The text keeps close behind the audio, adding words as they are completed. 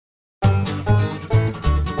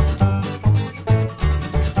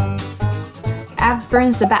app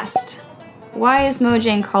burns the best. Why is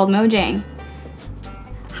Mojang called Mojang?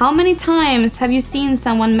 How many times have you seen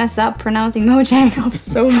someone mess up pronouncing Mojang? Oh,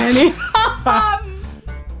 so many.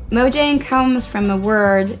 Mojang comes from a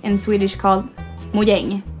word in Swedish called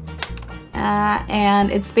mojang.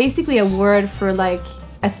 And it's basically a word for like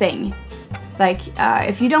a thing. Like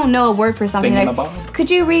if you don't know a word for something, like,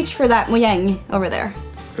 could you reach for that mojang over there?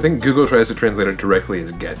 I think Google tries to translate it directly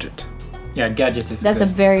as gadget. Yeah, gadget is That's a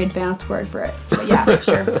very advanced word for it. But yeah,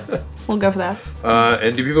 sure. We'll go for that.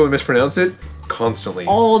 And do people mispronounce it? Constantly.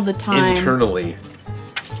 All the time. Internally.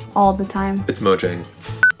 All the time. It's Mojang.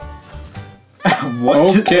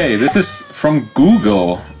 What? Okay, this is from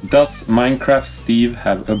Google. Does Minecraft Steve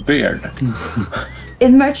have a beard?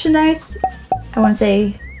 In merchandise, I want to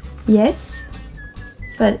say yes.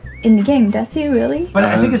 But in the game, does he really? But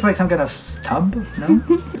I think it's like some kind of stub, no?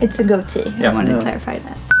 It's a goatee. I want to clarify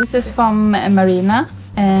that. This is from Marina.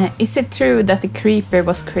 Is it true that the creeper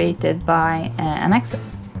was created by an accident?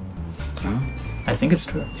 I think it's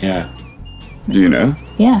true. Yeah. Do you know?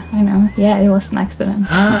 Yeah, I know. Yeah, it was an accident.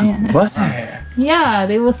 Yeah. Was it? Yeah,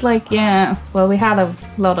 it was like, well, we had a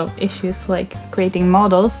lot of issues like creating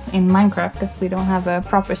models in Minecraft because we don't have a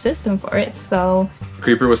proper system for it, so...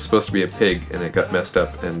 Creeper was supposed to be a pig and it got messed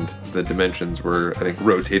up and the dimensions were, I think,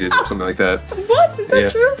 rotated or something like that. What? Is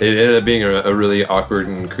that true? It ended up being a really awkward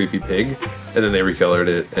and creepy pig, and then they recolored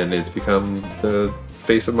it and it's become the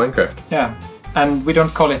face of Minecraft. Yeah, and we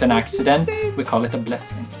don't call it an accident, we call it a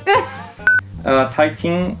blessing.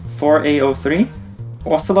 Titan 4A03,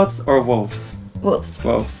 ocelots or wolves? Wolves.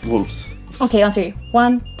 Wolves. Okay, on 3.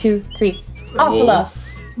 1, 2, 3.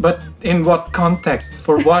 Ocelots. But in what context?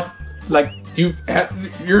 For what? Like,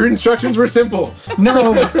 your instructions were simple.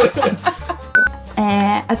 No.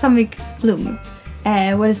 Atomic Bloom.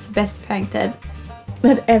 What is the best prank that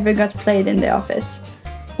ever got played in the office?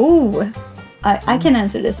 Ooh, I can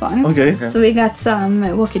answer this one. Okay. So we got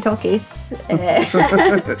some walkie-talkies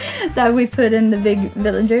that we put in the big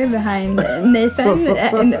villager behind Nathan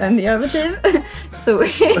and the other team. So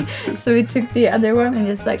we took the other one and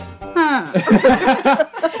just like,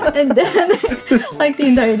 and then like the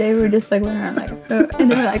entire day we were just like went around like, so,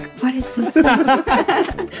 and they were like, what is this?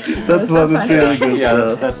 That one is really good.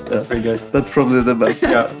 Yeah, that's pretty good. That's probably the best.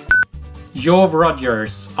 Yeah. Jov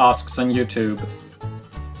Rogers asks on YouTube,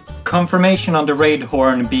 confirmation on the raid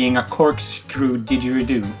horn being a corkscrew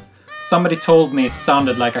didgeridoo. Somebody told me it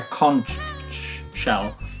sounded like a conch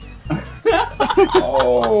shell.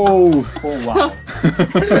 Oh wow.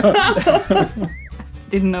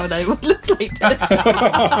 Didn't know that it would look like this.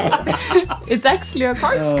 It's actually a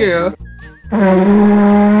corkscrew.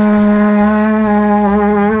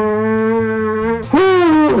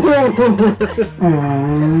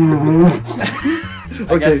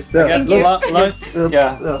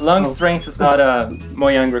 Lung strength is not a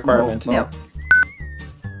Mojang requirement. No.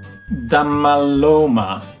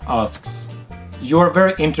 Damaloma asks, you're a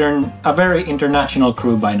very international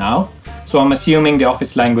crew by now, so I'm assuming the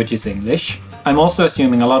office language is English. I'm also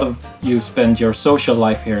assuming a lot of you spend your social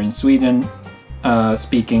life here in Sweden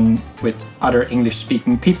speaking with other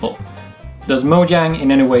English-speaking people. Does Mojang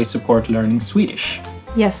in any way support learning Swedish?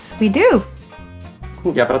 Yes, we do.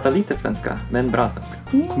 Jag pratar lite svenska, men bra svenska.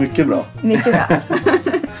 Mycket bra. Mycket bra.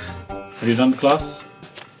 Har du done class?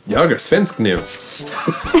 Jag är svensk nu.